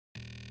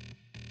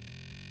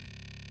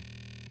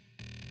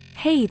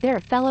Hey there,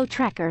 fellow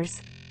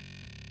trekkers.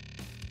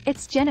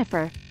 It's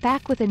Jennifer,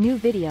 back with a new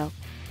video.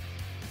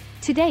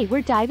 Today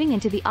we're diving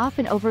into the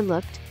often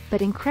overlooked,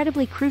 but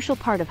incredibly crucial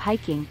part of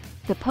hiking,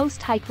 the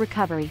post-hike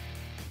recovery.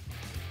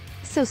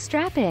 So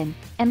strap in,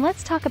 and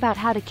let's talk about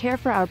how to care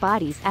for our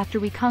bodies after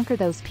we conquer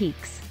those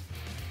peaks.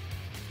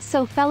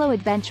 So fellow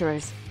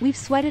adventurers, we've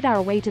sweated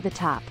our way to the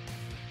top,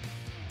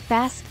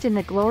 basked in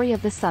the glory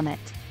of the summit,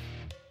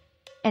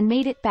 and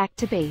made it back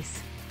to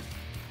base.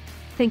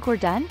 Think we're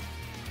done?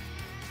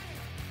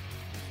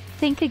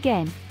 Think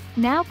again.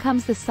 Now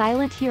comes the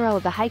silent hero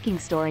of the hiking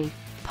story,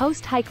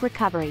 post-hike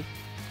recovery.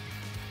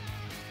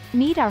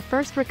 Meet our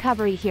first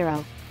recovery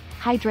hero,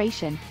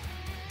 hydration.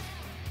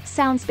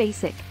 Sounds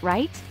basic,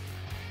 right?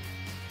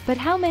 But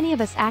how many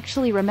of us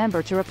actually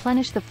remember to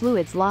replenish the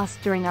fluids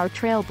lost during our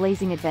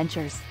trailblazing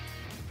adventures?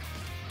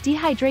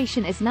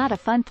 Dehydration is not a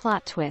fun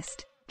plot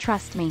twist,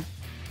 trust me.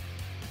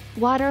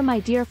 Water,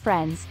 my dear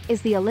friends,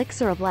 is the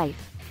elixir of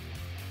life.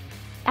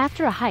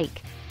 After a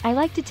hike, I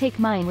like to take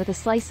mine with a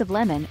slice of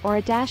lemon or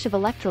a dash of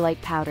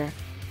electrolyte powder.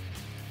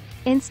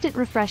 Instant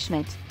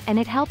refreshment, and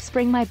it helps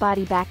bring my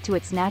body back to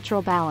its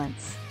natural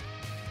balance.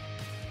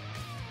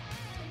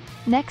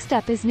 Next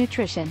up is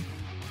nutrition.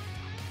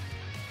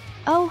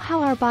 Oh,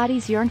 how our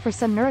bodies yearn for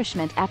some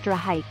nourishment after a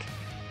hike.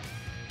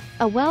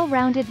 A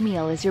well-rounded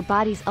meal is your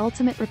body's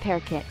ultimate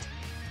repair kit.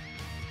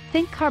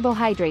 Think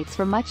carbohydrates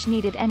for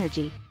much-needed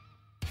energy,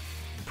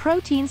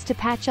 proteins to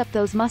patch up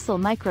those muscle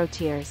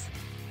micro-tears,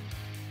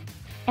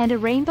 and a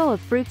rainbow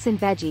of fruits and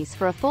veggies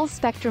for a full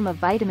spectrum of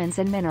vitamins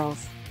and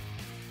minerals.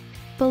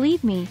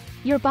 Believe me,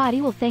 your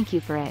body will thank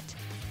you for it.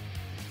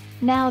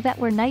 Now that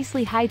we're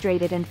nicely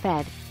hydrated and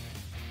fed,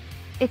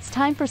 it's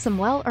time for some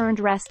well-earned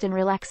rest and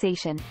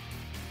relaxation.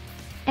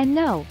 And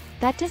no,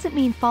 that doesn't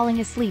mean falling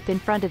asleep in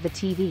front of the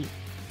TV.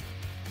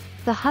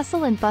 The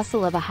hustle and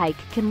bustle of a hike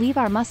can leave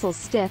our muscles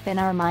stiff and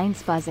our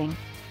minds buzzing.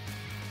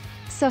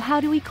 So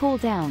how do we cool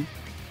down?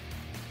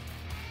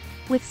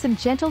 With some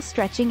gentle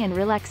stretching and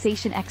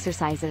relaxation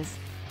exercises.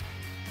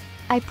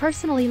 I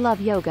personally love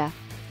yoga.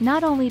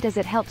 Not only does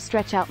it help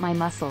stretch out my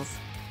muscles,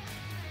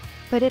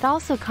 but it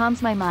also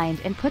calms my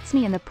mind and puts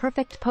me in the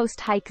perfect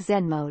post-hike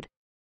zen mode.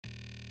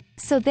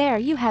 So there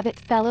you have it,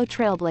 fellow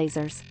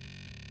trailblazers.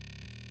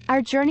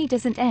 Our journey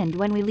doesn't end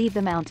when we leave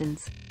the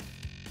mountains.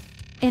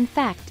 In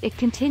fact, it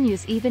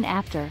continues even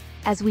after,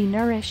 as we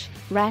nourish,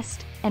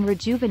 rest, and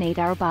rejuvenate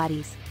our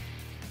bodies,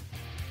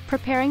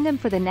 preparing them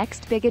for the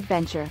next big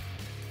adventure.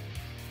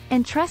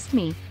 And trust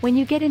me, when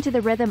you get into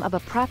the rhythm of a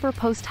proper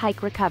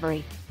post-hike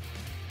recovery,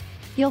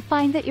 you'll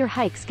find that your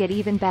hikes get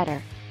even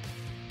better.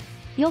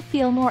 You'll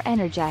feel more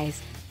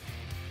energized.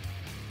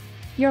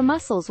 Your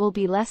muscles will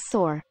be less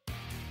sore.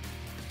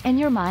 And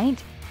your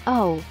mind?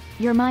 Oh,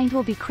 your mind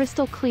will be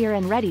crystal clear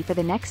and ready for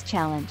the next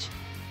challenge.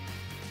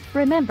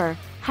 Remember,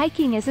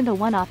 hiking isn't a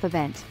one-off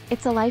event,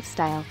 it's a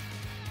lifestyle.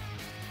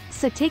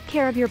 So take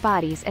care of your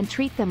bodies and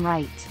treat them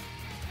right.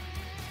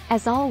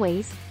 As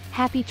always,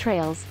 happy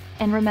trails,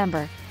 and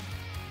remember,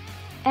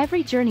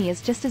 every journey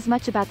is just as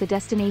much about the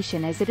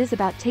destination as it is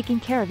about taking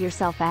care of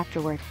yourself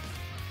afterward.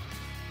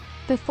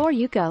 Before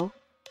you go,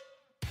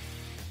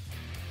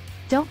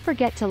 don't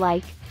forget to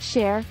like,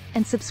 share,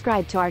 and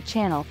subscribe to our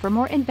channel for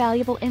more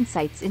invaluable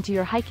insights into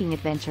your hiking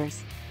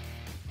adventures.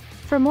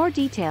 For more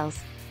details,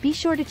 be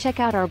sure to check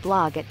out our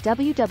blog at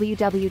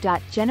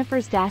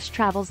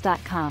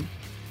www.jennifers-travels.com.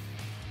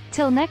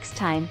 Till next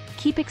time,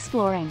 keep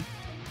exploring.